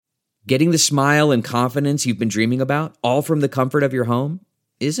Getting the smile and confidence you've been dreaming about, all from the comfort of your home,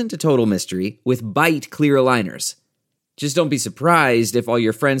 isn't a total mystery with Bite clear aligners. Just don't be surprised if all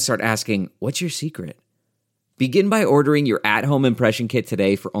your friends start asking, "What's your secret?" Begin by ordering your at-home impression kit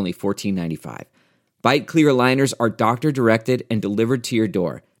today for only $14.95. Bite clear aligners are doctor-directed and delivered to your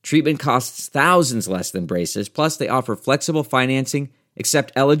door. Treatment costs thousands less than braces, plus they offer flexible financing,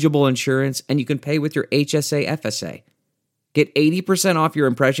 accept eligible insurance, and you can pay with your HSA FSA. Get 80% off your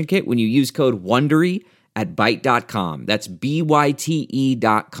impression kit when you use code WONDERY at Byte.com. That's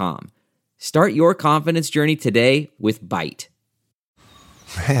BYTE.com. Start your confidence journey today with Byte.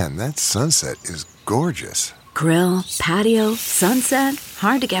 Man, that sunset is gorgeous. Grill, patio, sunset.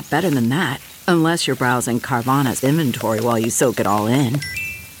 Hard to get better than that. Unless you're browsing Carvana's inventory while you soak it all in.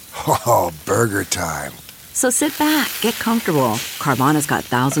 Oh, burger time. So sit back, get comfortable. Carvana's got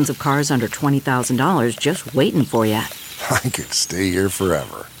thousands of cars under $20,000 just waiting for you. I could stay here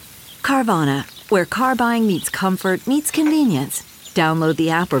forever. Carvana, where car buying meets comfort meets convenience. Download the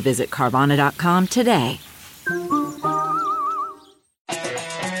app or visit Carvana.com today.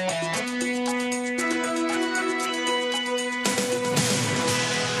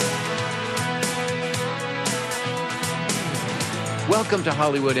 Welcome to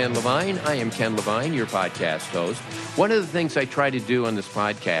Hollywood and Levine. I am Ken Levine, your podcast host. One of the things I try to do on this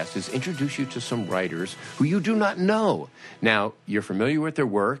podcast is introduce you to some writers who you do not know. Now, you're familiar with their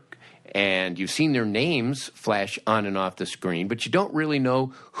work, and you've seen their names flash on and off the screen, but you don't really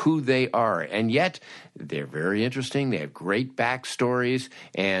know who they are. And yet, they're very interesting. They have great backstories.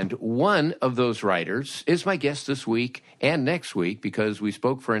 And one of those writers is my guest this week and next week, because we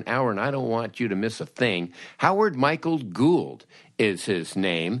spoke for an hour, and I don't want you to miss a thing. Howard Michael Gould is his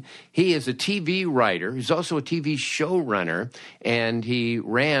name. He is a TV writer. He's also a TV showrunner, and he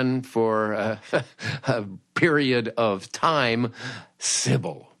ran for a period of time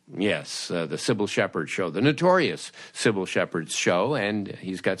Sybil. Yes, the Sybil Shepherd Show, the notorious Sybil Shepherd Show, and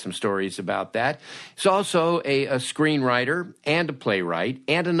he's got some stories about that. He's also a screenwriter and a playwright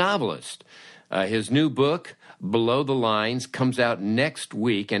and a novelist. His new book, Below the Lines, comes out next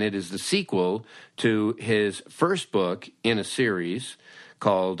week, and it is the sequel to his first book in a series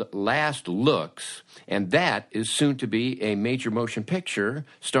called Last Looks, and that is soon to be a major motion picture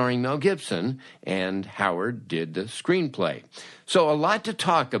starring Mel Gibson, and Howard did the screenplay. So a lot to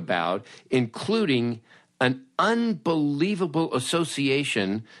talk about, including an unbelievable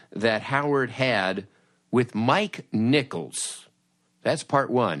association that Howard had with Mike Nichols. That's part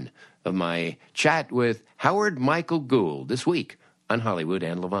one of my chat with Howard Michael Gould this week on Hollywood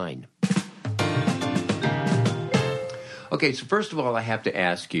and Levine. Okay, so first of all, I have to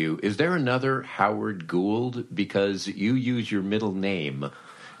ask you, is there another Howard Gould? Because you use your middle name.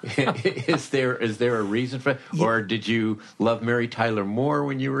 Is there a reason for it? Yeah. Or did you love Mary Tyler Moore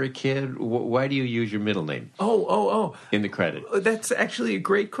when you were a kid? Why do you use your middle name? Oh. In the credit. That's actually a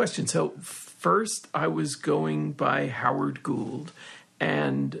great question. So first I was going by Howard Gould.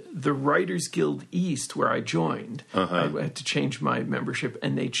 And the Writers Guild East, where I joined, I had to change my membership,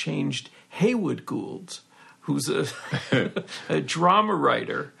 and they changed Haywood Gould, who's a drama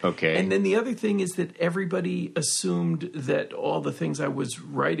writer. Okay. And then the other thing is that everybody assumed that all the things I was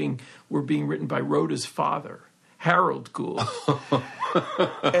writing were being written by Rhoda's father, Harold Gould.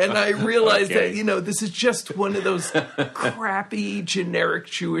 And I realized that, this is just one of those crappy, generic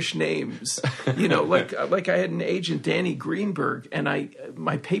Jewish names. Like I had an agent, Danny Greenberg, and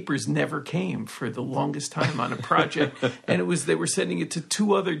my papers never came for the longest time on a project. And they were sending it to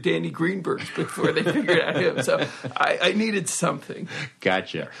two other Danny Greenbergs before they figured out him. So I needed something.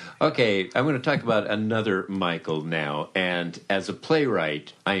 Gotcha. Okay, I'm going to talk about another Michael now. And as a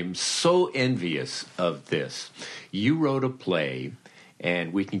playwright, I am so envious of this. You wrote a play,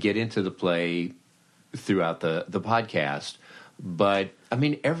 and we can get into the play throughout the podcast. But, I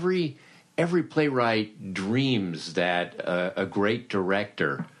mean, every playwright dreams that a great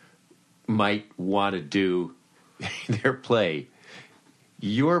director might want to do their play.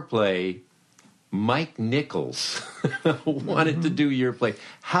 Your play, Mike Nichols wanted to do your play.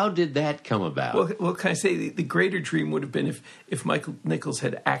 How did that come about? Well, can I say the greater dream would have been if Michael Nichols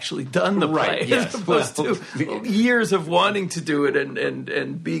had actually done the play, yes. as opposed to years of wanting to do it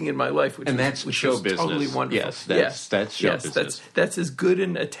and being in my life, which show was business. Totally wonderful. Yes, that's show business. That's as good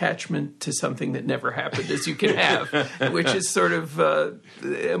an attachment to something that never happened as you can have, which is sort of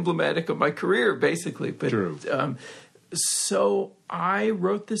emblematic of my career, basically. But, true. So I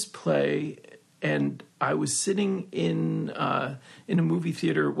wrote this play. And I was sitting in a movie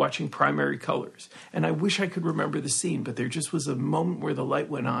theater watching Primary Colors. And I wish I could remember the scene, but there just was a moment where the light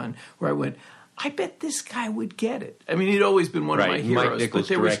went on, where I went, I bet this guy would get it. I mean, he'd always been one of my heroes. Mike Nichols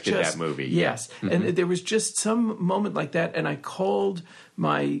directed that movie. Yes. And there was just some moment like that, and I called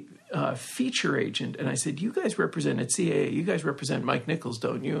my feature agent, and I said, you guys represent at CAA, you guys represent Mike Nichols,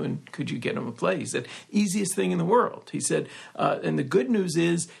 don't you? And could you get him a play? He said, easiest thing in the world. He said, and the good news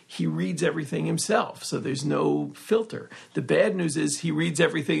is he reads everything himself, so there's no filter. The bad news is he reads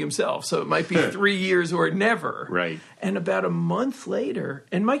everything himself, so it might be 3 years or never. Right. And about a month later,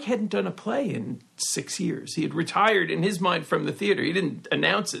 and Mike hadn't done a play in 6 years. He had retired in his mind from the theater. He didn't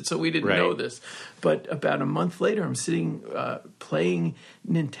announce it, so we didn't know this. But about a month later, I'm sitting playing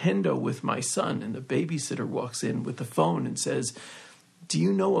Nintendo with my son, and the babysitter walks in with the phone and says, do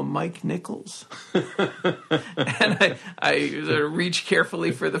you know a Mike Nichols? And I sort of reach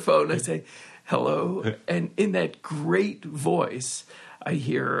carefully for the phone. I say, hello. And in that great voice, I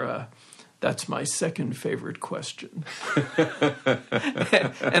hear... that's my second favorite question.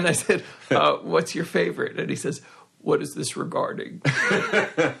 and I said, what's your favorite? And he says, what is this regarding?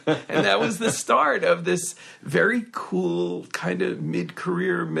 And that was the start of this very cool kind of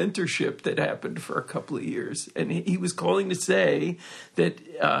mid-career mentorship that happened for a couple of years. And he was calling to say that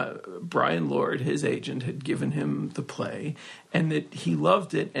Brian Lord, his agent, had given him the play and that he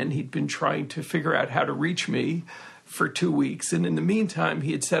loved it, and he'd been trying to figure out how to reach me for 2 weeks. And in the meantime,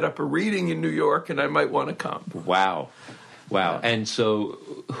 he had set up a reading in New York, and I might want to come. Wow. And so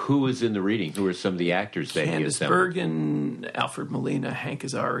who was in the reading? Who were some of the actors that he assembled? Candice Bergen, Alfred Molina, Hank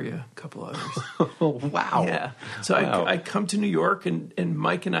Azaria, a couple others. Oh, wow. Yeah. So I come to New York, and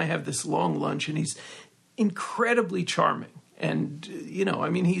Mike and I have this long lunch, and he's incredibly charming. And, you know,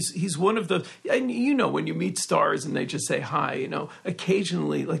 I mean, he's one of the, and you know, when you meet stars and they just say hi, you know,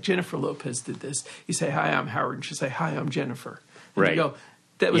 occasionally, like Jennifer Lopez did this, you say, hi, I'm Howard, and she'll say, hi, I'm Jennifer. And you go,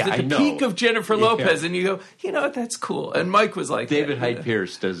 that was at the peak of Jennifer Lopez, and you go, you know, that's cool. And Mike was like, David Hyde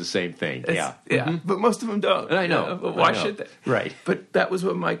Pierce does the same thing. But most of them don't. I know. Why should they? Right. But that was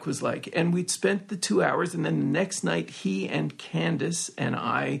what Mike was like. And we'd spent the 2 hours, and then the next night he and Candice and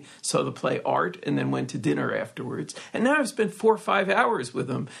I saw the play Art, and then went to dinner afterwards. And now I've spent 4 or 5 hours with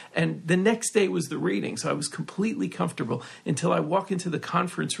him, and the next day was the reading, so I was completely comfortable until I walk into the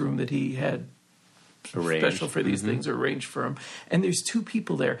conference room that he had special for these things arranged for him. And there's 2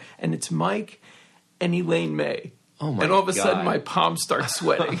 people there, and it's Mike and Elaine May. Oh my and all of a God. sudden my palms start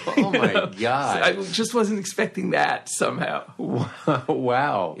sweating. Oh my God. So I just wasn't expecting that somehow.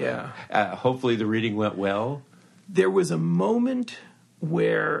 Wow. Yeah. Hopefully the reading went well. There was a moment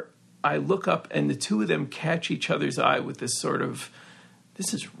where I look up and the 2 of them catch each other's eye with this sort of,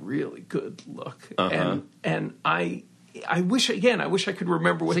 this is really good look. And I wish I could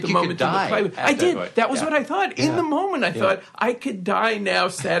remember what like the moment in the play was. I did. That was what I thought. In the moment, I thought, I could die now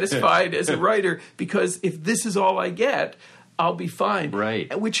satisfied as a writer, because if this is all I get, I'll be fine.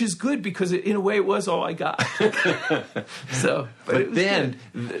 Right. Which is good, because in a way it was all I got. So, but then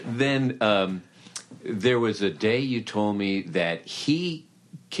there was a day you told me that he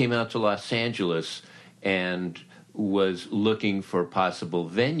came out to Los Angeles and was looking for possible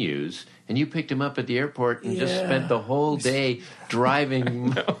venues, and you picked him up at the airport and just spent the whole day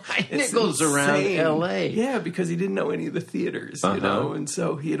driving Nichols around L.A. Yeah, because he didn't know any of the theaters, you know, and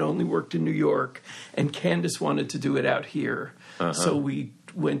so he had only worked in New York, and Candice wanted to do it out here. So we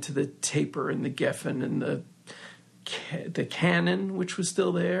went to the Taper and the Geffen and the Canon, which was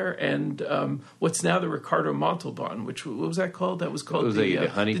still there, and what's now the Ricardo Montalban, what was that called? That was called the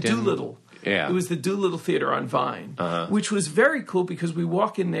Huntington? The Doolittle. Yeah. It was the Doolittle Theater on Vine, which was very cool, because we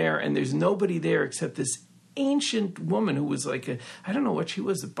walk in there and there's nobody there except this ancient woman who was like I don't know what she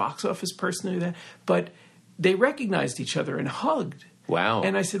was, a box office person or that, but they recognized each other and hugged. Wow.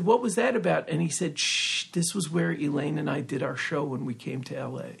 And I said, what was that about? And he said, shh, this was where Elaine and I did our show when we came to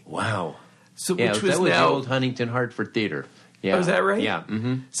L.A. Wow. So that was the old Huntington Hartford Theater. Yeah. Oh, is that right? Yeah.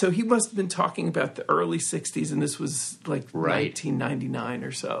 Mm-hmm. So he must have been talking about the early 60s, and this was like 1999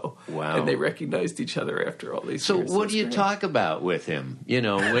 or so. Wow. And they recognized each other after all these years. So what do you talk about with him? You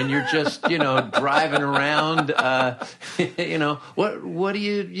know, when you're just, driving around, what do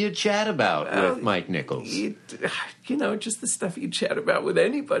you chat about with Mike Nichols? Just the stuff you chat about with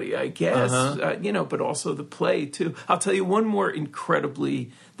anybody, I guess. But also the play, too. I'll tell you one more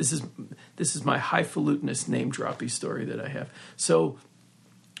incredibly... This is my highfalutinous name-droppy story that I have. So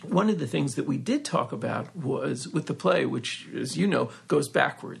one of the things that we did talk about was with the play, which, as you know, goes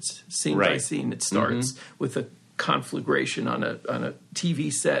backwards, scene by scene. It starts with a conflagration on a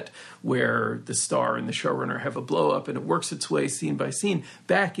TV set where the star and the showrunner have a blow-up, and it works its way scene by scene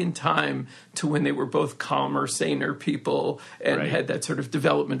back in time to when they were both calmer, saner people and had that sort of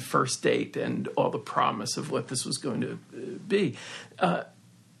development first date and all the promise of what this was going to be.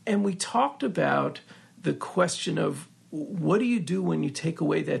 And we talked about the question of what do you do when you take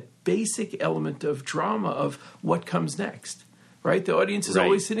away that basic element of drama of what comes next, right? The audience is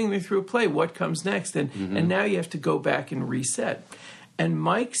always sitting there through a play, what comes next? And now you have to go back and reset. And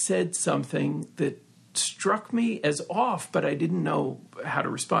Mike said something that struck me as off, but I didn't know how to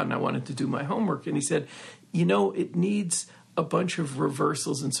respond, and I wanted to do my homework. And he said, it needs a bunch of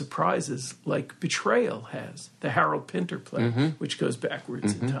reversals and surprises like Betrayal has, the Harold Pinter play, which goes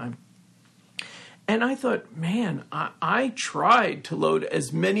backwards in time. And I thought, man, I tried to load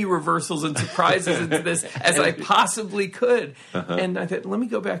as many reversals and surprises into this as I possibly could. And I thought, let me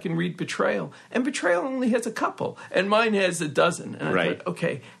go back and read Betrayal. And Betrayal only has a couple, and mine has a dozen. And I thought,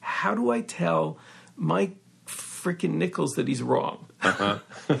 okay, how do I tell Mike freaking Nichols that he's wrong? And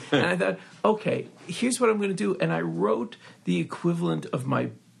I thought, okay, here's what I'm going to do. And I wrote the equivalent of my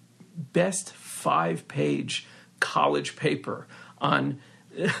best 5-page college paper on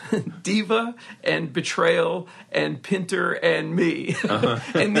Diva and Betrayal and Pinter and me.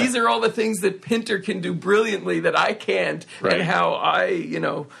 And these are all the things that Pinter can do brilliantly that I can't, and how I,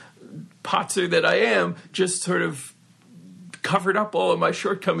 potzer that I am, just sort of covered up all of my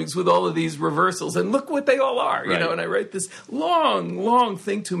shortcomings with all of these reversals. And look what they all are, and I write this long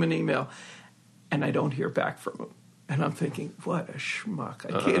thing to him in email, and I don't hear back from him. And I'm thinking, what a schmuck.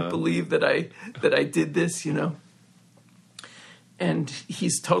 I can't believe that I did this, And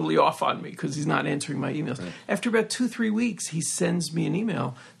he's totally off on me because he's not answering my emails. After about 2-3 weeks, he sends me an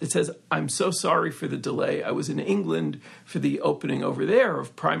email that says, I'm so sorry for the delay. I was in England for the opening over there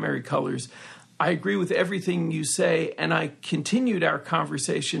of Primary Colors. I agree with everything you say, and I continued our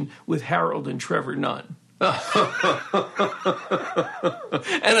conversation with Harold and Trevor Nunn. And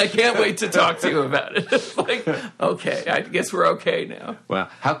I can't wait to talk to you about it. Like, okay, I guess we're okay now. Well,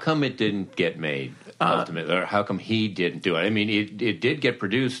 how come it didn't get made ultimately, or how come he didn't do it? I mean, it did get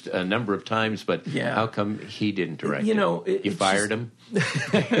produced a number of times, but how come he didn't direct it? You fired him?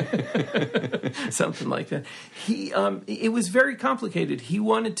 Something like that. It was very complicated. He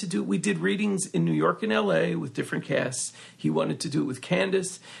wanted to do, we did readings in New York and LA with different casts. He wanted to do it with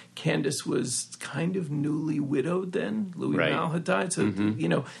Candace. Candace was kind of newly widowed then. Louis Mal had died. So,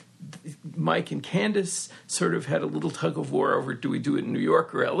 Mike and Candace sort of had a little tug of war over, do we do it in New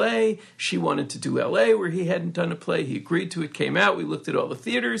York or L.A.? She wanted to do L.A. where he hadn't done a play. He agreed to it, came out. We looked at all the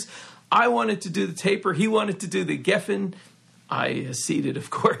theaters. I wanted to do the Taper. He wanted to do the Geffen. I acceded, of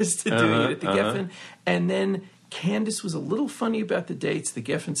course, to doing it at the Geffen. And then Candace was a little funny about the dates. The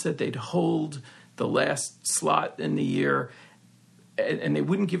Geffen said they'd hold the last slot in the year, and they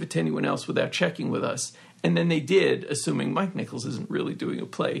wouldn't give it to anyone else without checking with us. And then they did, assuming Mike Nichols isn't really doing a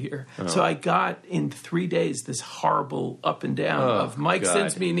play here. So I got, in 3 days, this horrible up and down of Mike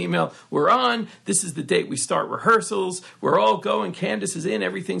sends me an email, we're on, this is the date we start rehearsals, we're all going, Candace is in,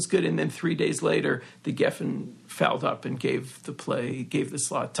 everything's good. And then 3 days later, the Geffen fouled up and gave the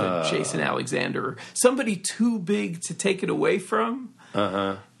slot to Jason Alexander, somebody too big to take it away from.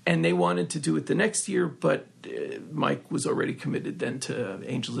 And they wanted to do it the next year, but Mike was already committed then to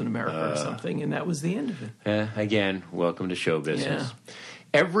Angels in America or something, and that was the end of it. Again, welcome to show business. Yeah.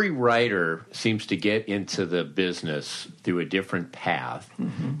 Every writer seems to get into the business through a different path,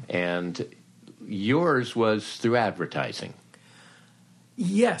 and yours was through advertising.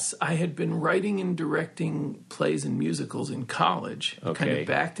 Yes, I had been writing and directing plays and musicals in college. Okay. Kind of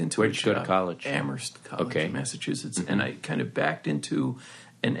backed into Where'd you go to college? Amherst College in Massachusetts. And I kind of backed into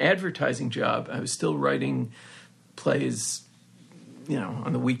an advertising job. I was still writing plays,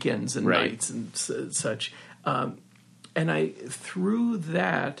 on the weekends and nights and such. And I, through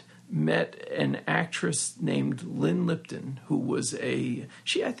that, met an actress named Lynn Lipton, who was I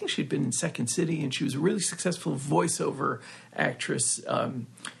think she'd been in Second City, and she was a really successful voiceover actress.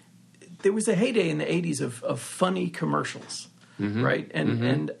 There was a heyday in the 80s of funny commercials. Right?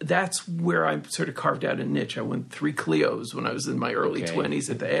 And that's where I sort of carved out a niche. I won 3 Clios when I was in my early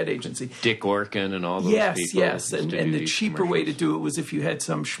 20s at the ad agency. Dick Orkin and all those people. Yes. And the cheaper way to do it was if you had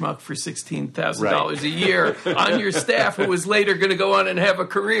some schmuck for $16,000 a year on your staff who was later going to go on and have a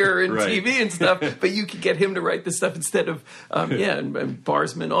career in TV and stuff, but you could get him to write the stuff instead of, and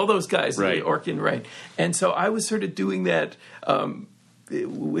Barsman, all those guys, Orkin, And so I was sort of doing that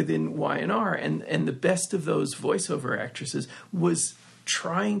within Y&R, and the best of those voiceover actresses was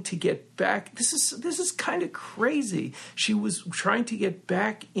trying to get back. This is kind of crazy. She was trying to get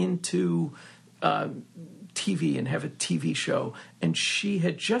back into TV and have a TV show, and she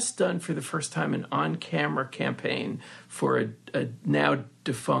had just done for the first time an on-camera campaign for a now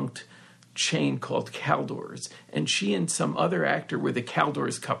defunct chain called Caldors, and she and some other actor were the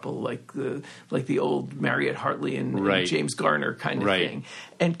Caldors couple, like the old Mariette Hartley and James Garner kind of thing.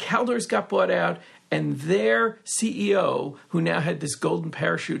 And Caldors got bought out, and their CEO, who now had this golden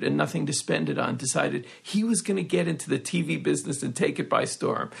parachute and nothing to spend it on, decided he was going to get into the TV business and take it by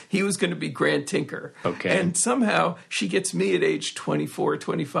storm. He was going to be Grand Tinker. Okay. And somehow she gets me at age 24,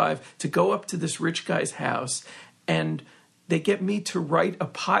 25 to go up to this rich guy's house, and they get me to write a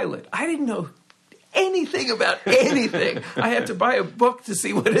pilot. I didn't know anything about anything. I had to buy a book to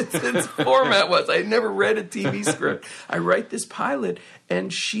see what its format was. I had never read a TV script. I write this pilot,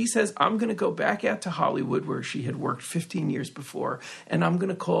 and she says, I'm going to go back out to Hollywood, where she had worked 15 years before, and I'm going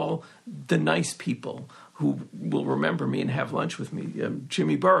to call the nice people who will remember me and have lunch with me.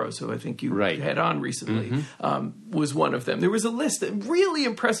 Jimmy Burrows, who I think you had on recently, was one of them. There was a list of really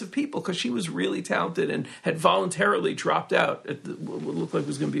impressive people, because she was really talented and had voluntarily dropped out at what looked like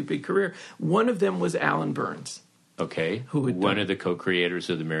was going to be a big career. One of them was Alan Burns. Okay, one of the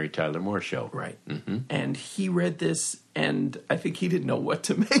co-creators of the Mary Tyler Moore Show. Right. Mm-hmm. And he read this, and I think he didn't know what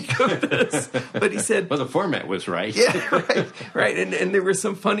to make of this. But he said... well, the format was right. Yeah, right. And there were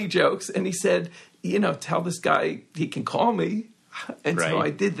some funny jokes. And he said, tell this guy he can call me. And so I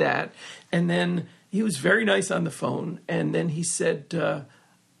did that. And then he was very nice on the phone. And then he said,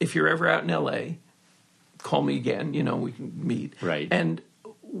 if you're ever out in L.A., call me again. We can meet. Right. And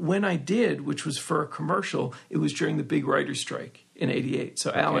when I did, which was for a commercial, it was during the big writer's strike in '88.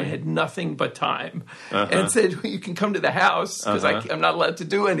 So Alan had nothing but time and said, well, you can come to the house, because I'm not allowed to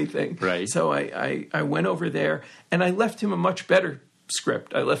do anything. Right. So I went over there, and I left him a much better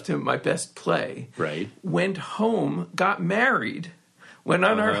script. I left him my best play. Right. Went home, got married, went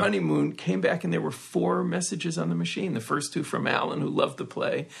on our honeymoon, came back, and there were 4 messages on the machine. The first 2 from Alan, who loved the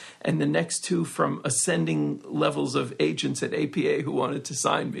play, and the next 2 from ascending levels of agents at APA who wanted to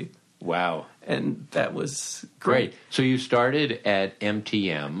sign me. Wow. And that was great. So you started at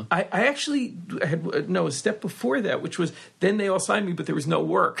MTM. I actually had a step before that, which was then they all signed me, but there was no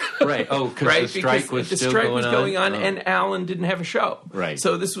work. Right. Oh, because the strike was still going on. And Alan didn't have a show. Right.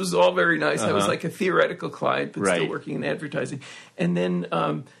 So this was all very nice. I was like a theoretical client, but still working in advertising. And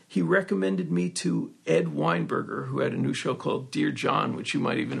then he recommended me to Ed Weinberger, who had a new show called Dear John, which you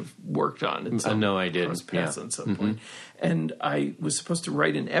might even have worked on. No, I didn't. Cross paths at some point. And I was supposed to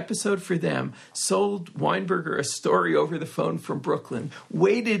write an episode for them, sold Weinberger a story over the phone from Brooklyn,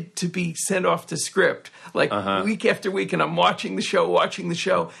 waited to be sent off to script, week after week, and I'm watching the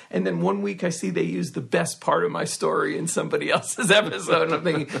show, and then one week I see they use the best part of my story in somebody else's episode, and I'm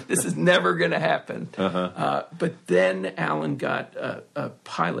thinking, this is never going to happen. But then Alan got a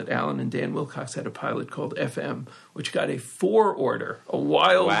pilot. Alan and Dan Wilcox had a pilot called FM, which got a 4 order, a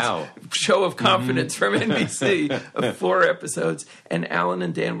wild show of confidence from NBC of 4 episodes. And Alan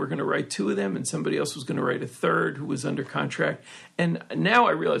and Dan were going to write 2 of them, and somebody else was going to write a 3rd who was under contract. And now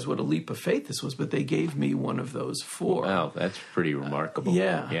I realize what a leap of faith this was, but they gave me one of those 4. Wow, that's pretty remarkable.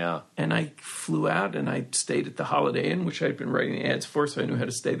 Yeah. And I flew out, and I stayed at the Holiday Inn, which I'd been writing ads for, so I knew how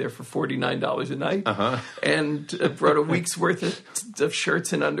to stay there for $49 a night. And brought a week's worth of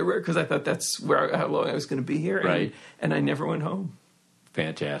shirts and underwear, because I thought that's how long I was going to be here. Right. And I never went home.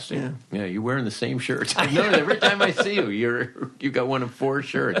 Fantastic. Yeah, you're wearing the same shirt. I know every time I see you, you got one of 4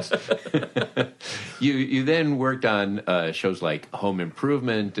 shirts. You then worked on shows like Home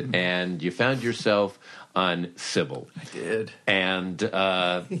Improvement, and you found yourself on Sybil. I did. And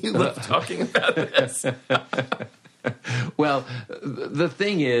you love talking about this. Well, the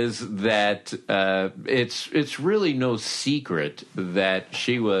thing is that it's really no secret that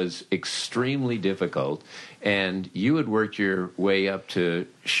she was extremely difficult, and you had worked your way up to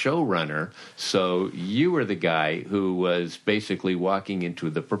showrunner, so you were the guy who was basically walking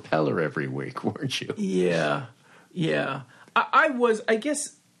into the propeller every week, weren't you? Yeah. I was. I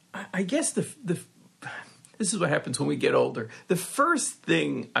guess the this is what happens when we get older. The first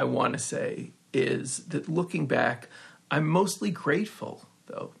thing I want to say is that looking back, I'm mostly grateful,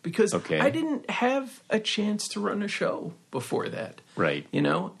 though, because I didn't have a chance to run a show before that. Right.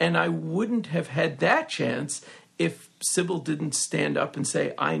 And I wouldn't have had that chance if Sybil didn't stand up and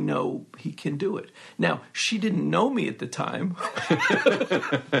say, I know he can do it. Now, she didn't know me at the time,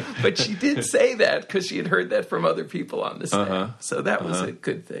 but she did say that because she had heard that from other people on the staff. So that was a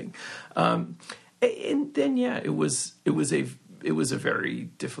good thing. And then, it was a very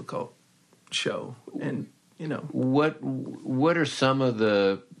difficult show, and what are some of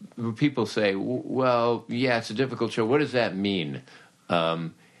the people say, well, it's a difficult show, what does that mean?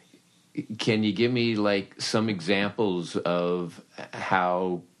 Can you give me some examples of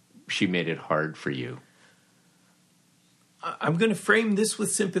how she made it hard for you? I'm going to frame this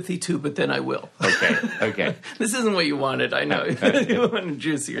with sympathy too, but then I will. Okay. This isn't what you wanted. I know you wanted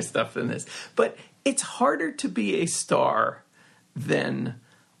juicier stuff than this, but it's harder to be a star than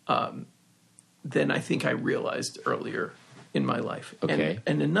I think I realized earlier in my life. Okay.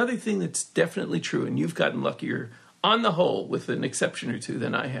 And another thing that's definitely true, and you've gotten luckier on the whole with an exception or two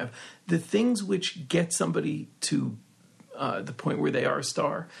than I have, the things which get somebody to the point where they are a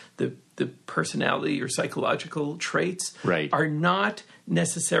star, the personality or psychological traits are not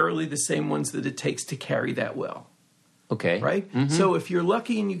necessarily the same ones that it takes to carry that well. Okay. Right? Mm-hmm. So if you're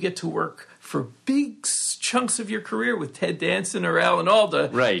lucky and you get to work for big chunks of your career with Ted Danson or Alan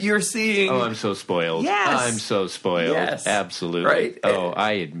Alda, you're seeing... Oh, I'm so spoiled. Yes. I'm so spoiled. Yes. Absolutely. Right? Oh,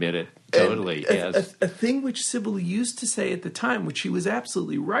 I admit it. Totally, yes. A thing which Sybil used to say at the time, which she was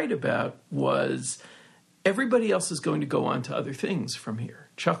absolutely right about, was everybody else is going to go on to other things from here.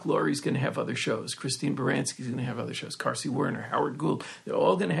 Chuck Lorre's going to have other shows. Christine Baranski's going to have other shows. Carsey Werner, Howard Gould, they're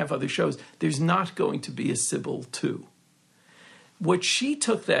all going to have other shows. There's not going to be a Sybil 2. What she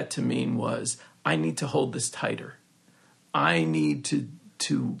took that to mean was, I need to hold this tighter. I need to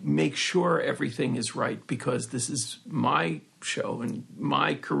make sure everything is right because this is my show and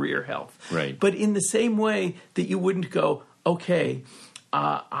my career health. Right. But in the same way that you wouldn't go, okay,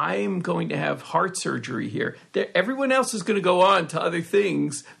 I'm going to have heart surgery here. Everyone else is going to go on to other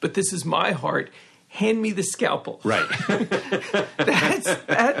things, but this is my heart. Hand me the scalpel. Right.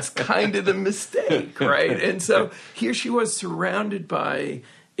 That's kind of the mistake, right? And so here she was surrounded by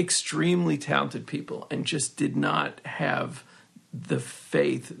extremely talented people and just did not have the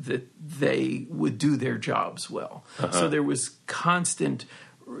faith that they would do their jobs well. Uh-huh. So there was constant,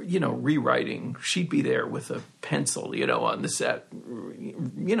 rewriting. She'd be there with a pencil, on the set,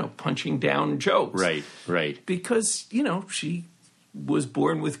 punching down jokes. Right. Because, she was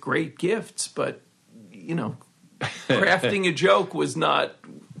born with great gifts, but crafting a joke was not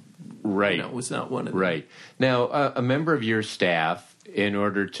was not one of them. Right. Now, a member of your staff, in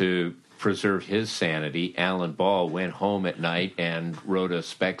order to preserve his sanity, Alan Ball went home at night and wrote a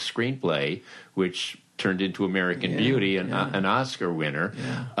spec screenplay, which turned into American Beauty, an Oscar winner.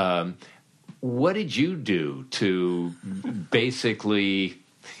 Yeah. What did you do to basically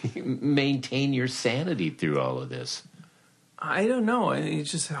maintain your sanity through all of this? I don't know. He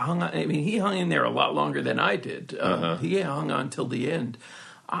just hung on. He hung in there a lot longer than I did. He hung on till the end.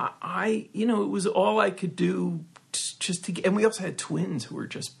 It was all I could do just to get, and we also had twins who were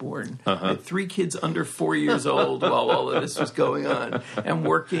just born. I had 3 kids under 4 years old while all of this was going on, and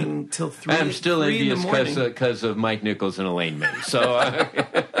working till 3 I'm still envious because of Mike Nichols and Elaine May. So,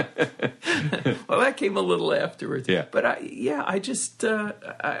 well, that came a little afterwards. Yeah. But I just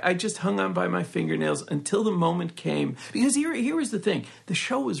hung on by my fingernails until the moment came. Because here was the thing: the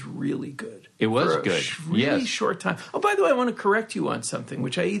show was really good. It was for good. A really short time. Oh, by the way, I want to correct you on something,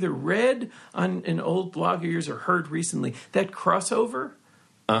 which I either read on an old blog of yours or heard recently. That crossover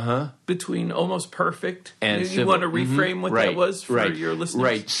between Almost Perfect and you want to reframe what that was for your listeners?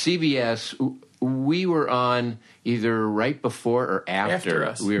 Right. CBS, we were on either right before or after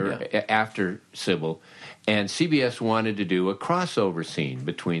us. We were after Sybil, and CBS wanted to do a crossover scene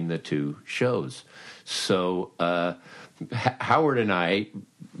between the two shows. So Howard and I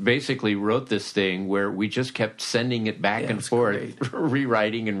basically wrote this thing where we just kept sending it back and forth,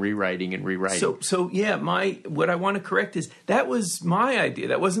 rewriting. So what I want to correct is that was my idea.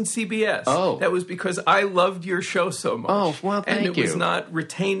 That wasn't CBS. Oh. That was because I loved your show so much. Oh, well, thank you. And it was not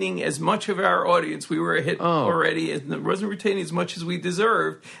retaining as much of our audience. We were a hit already, and it wasn't retaining as much as we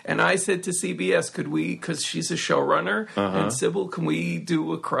deserved. And I said to CBS, could we, because she's a showrunner, and Sybil, can we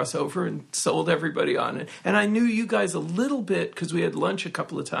do a crossover, and sold everybody on it. And I knew you guys a little bit because we had lunch a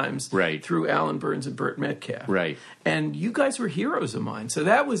couple of times through Alan Burns and Burt Metcalf. Right. And you guys were heroes of mine. So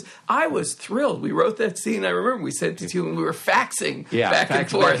I was thrilled. We wrote that scene. I remember we sent it to you and we were faxing back and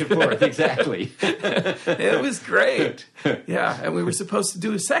forth. Exactly. It was great. Yeah. And we were supposed to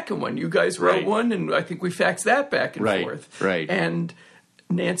do a second one. You guys wrote one, and I think we faxed that back and forth. Right. And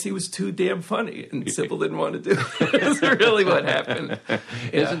Nancy was too damn funny, and Sybil didn't want to do it. That's really what happened.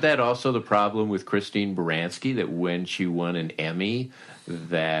 Isn't that also the problem with Christine Baranski, that when she won an Emmy,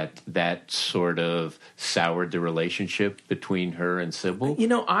 that sort of soured the relationship between her and Sybil?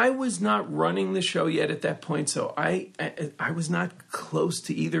 I was not running the show yet at that point, so I was not close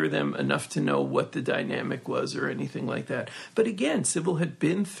to either of them enough to know what the dynamic was or anything like that. But again, Sybil had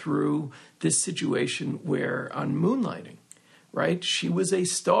been through this situation where on Moonlighting, right? She was a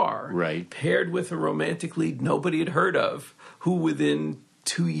star, paired with a romantic lead nobody had heard of, who within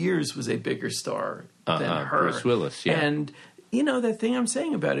 2 years was a bigger star than her. Bruce Willis, yeah. And, that thing I'm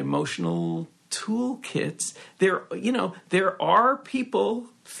saying about emotional toolkits. There are people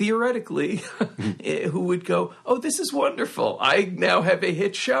theoretically who would go, oh, this is wonderful. I now have a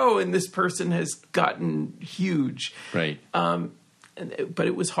hit show and this person has gotten huge. Right. But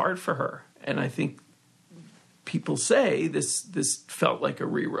it was hard for her. And I think people say this felt like a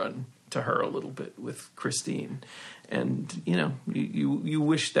rerun to her a little bit with Christine. And, you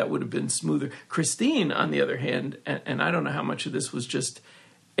wish that would have been smoother. Christine, on the other hand, and I don't know how much of this was just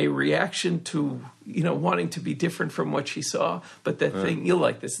a reaction to, wanting to be different from what she saw, but that thing, you'll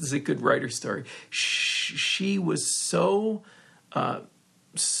like this. This is a good writer story. She was so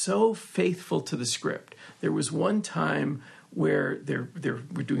faithful to the script. There was one time where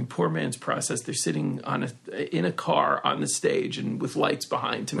we're doing Poor Man's Process. They're sitting in a car on the stage and with lights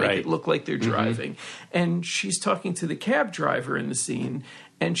behind to make it look like they're driving. And she's talking to the cab driver in the scene,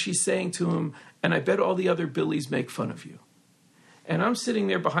 and she's saying to him, and I bet all the other Billies make fun of you. And I'm sitting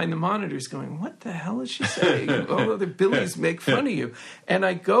there behind the monitors going, what the hell is she saying? All other Billies make fun of you. And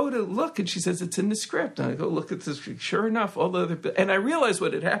I go to look, and she says, it's in the script. And I go look at the script. Sure enough, all the other... And I realized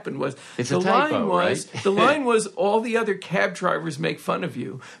what had happened was... It's a typo, right? The line was, all the other cab drivers make fun of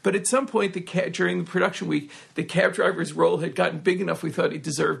you. But at some point, during the production week, the cab driver's role had gotten big enough we thought he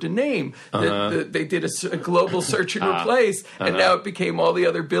deserved a name. They did a global search and replace, and now it became all the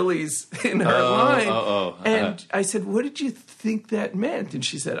other Billies in her line. And I said, what did you think that meant? And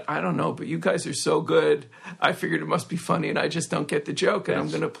she said, I don't know, but you guys are so good. I figured it must be funny, and I just don't get the joke, and I'm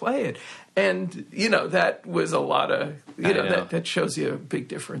going to play it. And, that was a lot of, that shows you a big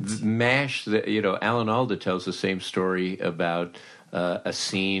difference. MASH, Alan Alda tells the same story about a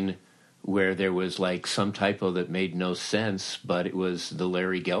scene where there was like some typo that made no sense, but it was the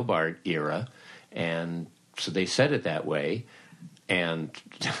Larry Gelbart era, and so they said it that way. And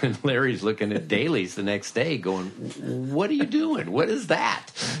Larry's looking at dailies the next day going, what are you doing? What is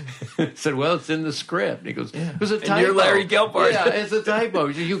that? I said, well, it's in the script. And he goes, it was a typo. And you're Larry Gelbart. Yeah, it's a typo.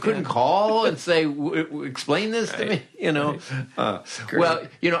 You couldn't call and say, explain this to me? Well,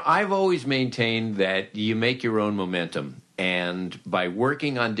 I've always maintained that you make your own momentum. And by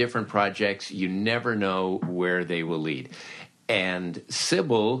working on different projects, you never know where they will lead. And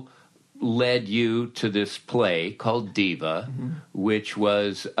Sybil led you to this play called Diva, which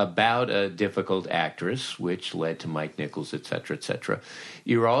was about a difficult actress, which led to Mike Nichols, et cetera, et cetera.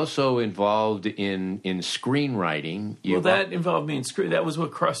 You're also involved in screenwriting. That involved me in screen. That was what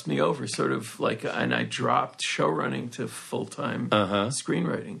crossed me over, sort of like, and I dropped showrunning to full-time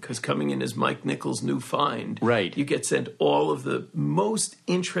screenwriting, because coming in as Mike Nichols' new find, you get sent all of the most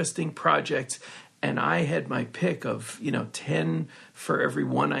interesting projects. And I had my pick of, 10 for every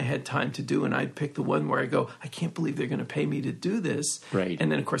one I had time to do. And I'd pick the one where I go, I can't believe they're going to pay me to do this. Right.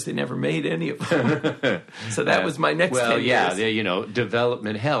 And then, of course, they never made any of them. So that was my next 10 years.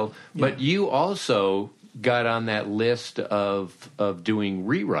 Development hell. Yeah. But you also got on that list of doing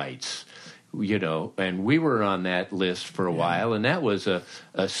rewrites. And we were on that list for a while, and that was a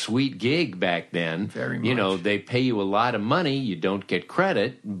sweet gig back then. Very much. They pay you a lot of money. You don't get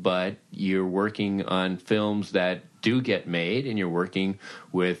credit, but you're working on films that do get made, and you're working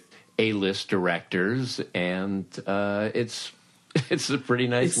with A-list directors, and it's a pretty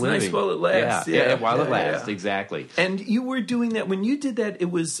nice living. It's nice while it lasts. While it lasts, exactly. And you were doing that, when you did that, it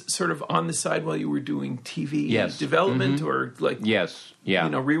was sort of on the side while you were doing TV development or like... Yes, yeah.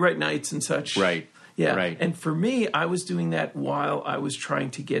 Rewrite nights and such. Right. Yeah. Right. And for me, I was doing that while I was trying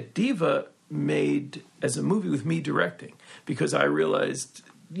to get Diva made as a movie with me directing, because I realized,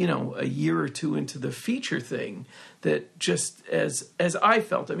 a year or two into the feature thing, that just as I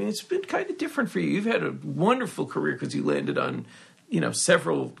felt, it's been kind of different for you. You've had a wonderful career because you landed on,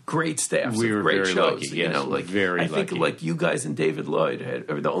 several great staffs of great shows. Lucky, yes, I think like you guys and David Lloyd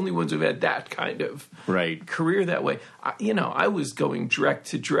are the only ones who've had that kind of career that way. I was going direct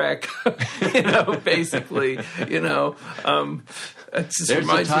to direct, basically, it just There's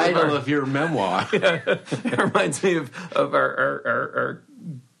the title of your memoir. It reminds me of our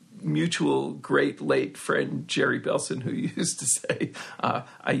mutual great late friend Jerry Belson, who used to say,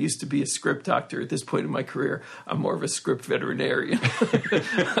 I used to be a script doctor. At this point in my career, I'm more of a script veterinarian.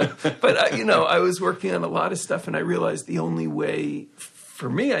 But I was working on a lot of stuff, and I realized the only way for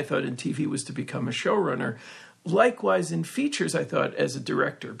me, I thought, in TV was to become a showrunner. Likewise, in features, I thought, as a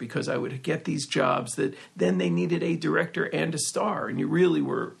director, because I would get these jobs that then they needed a director and a star, and you really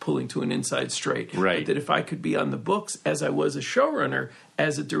were pulling to an inside straight. Right. But that if I could be on the books as I was a showrunner,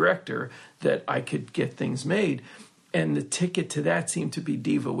 as a director, that I could get things made. And the ticket to that seemed to be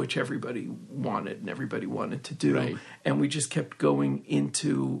Diva, which everybody wanted and everybody wanted to do. Right. And we just kept going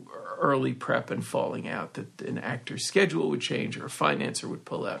into early prep and falling out, that an actor's schedule would change or a financer would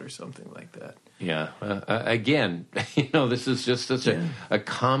pull out or something like that. Yeah. Again, this is just such a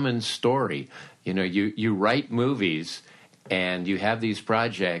common story. You write movies and you have these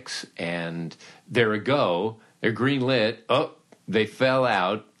projects and they're a go, they're greenlit. Oh, they fell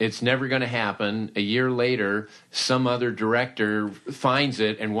out. It's never going to happen. A year later, some other director finds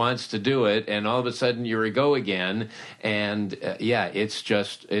it and wants to do it, and all of a sudden you're a go again. And it's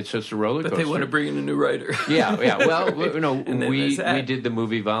just a roller coaster. But they want to bring in a new writer. Yeah. Well, we did the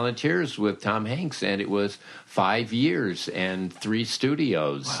movie Volunteers with Tom Hanks, and it was 5 years and 3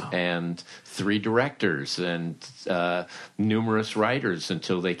 studios and 3 directors and numerous writers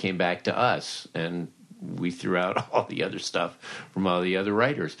until they came back to us, and we threw out all the other stuff from all the other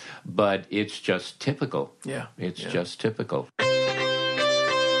writers. But it's just typical. Yeah. It's just typical.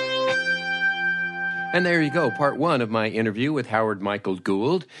 And there you go, part 1 of my interview with Howard Michael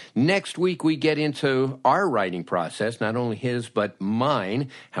Gould. Next week, we get into our writing process, not only his, but mine,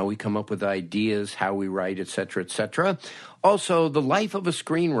 how we come up with ideas, how we write, et cetera, et cetera. Also, the life of a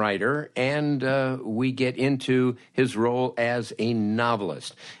screenwriter, and we get into his role as a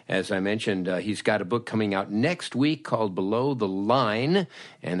novelist. As I mentioned, he's got a book coming out next week called Below the Line,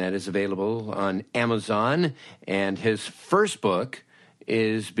 and that is available on Amazon. And his first book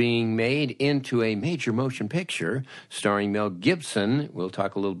is being made into a major motion picture starring Mel Gibson. We'll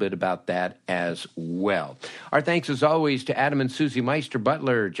talk a little bit about that as well. Our thanks, as always, to Adam and Susie Meister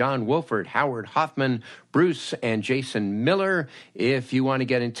Butler, John Wolford, Howard Hoffman, Bruce and Jason Miller. If you want to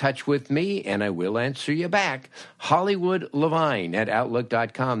get in touch with me, and I will answer you back,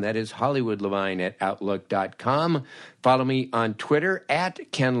 HollywoodLevine@Outlook.com. That is HollywoodLevine@Outlook.com. Follow me on Twitter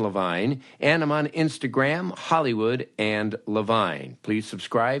 @KenLevine, and I'm on Instagram, Hollywood and Levine. Please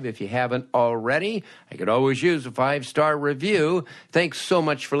subscribe if you haven't already. I could always use a 5-star review. Thanks so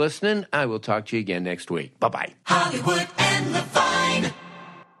much for listening. I will talk to you again next week. Bye-bye. Hollywood and Levine.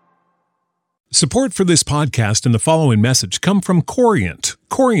 Support for this podcast and the following message come from Corient.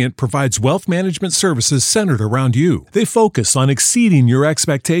 Corient provides wealth management services centered around you. They focus on exceeding your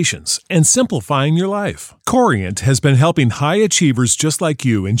expectations and simplifying your life. Corient has been helping high achievers just like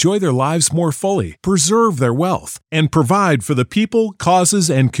you enjoy their lives more fully, preserve their wealth, and provide for the people, causes,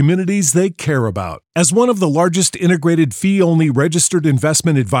 and communities they care about. As one of the largest integrated fee-only registered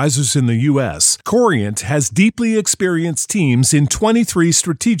investment advisors in the U.S., Corient has deeply experienced teams in 23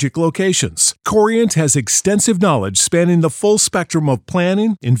 strategic locations. Corient has extensive knowledge spanning the full spectrum of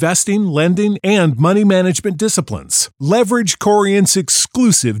planning, investing, lending, and money management disciplines. Leverage Corient's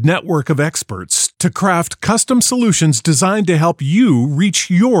exclusive network of experts to craft custom solutions designed to help you reach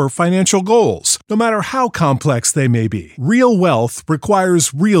your financial goals, no matter how complex they may be. Real wealth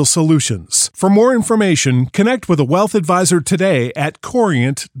requires real solutions. For more information, connect with a wealth advisor today at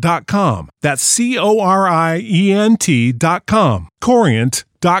Corient.com. That's Corient.com.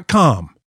 Corient.com.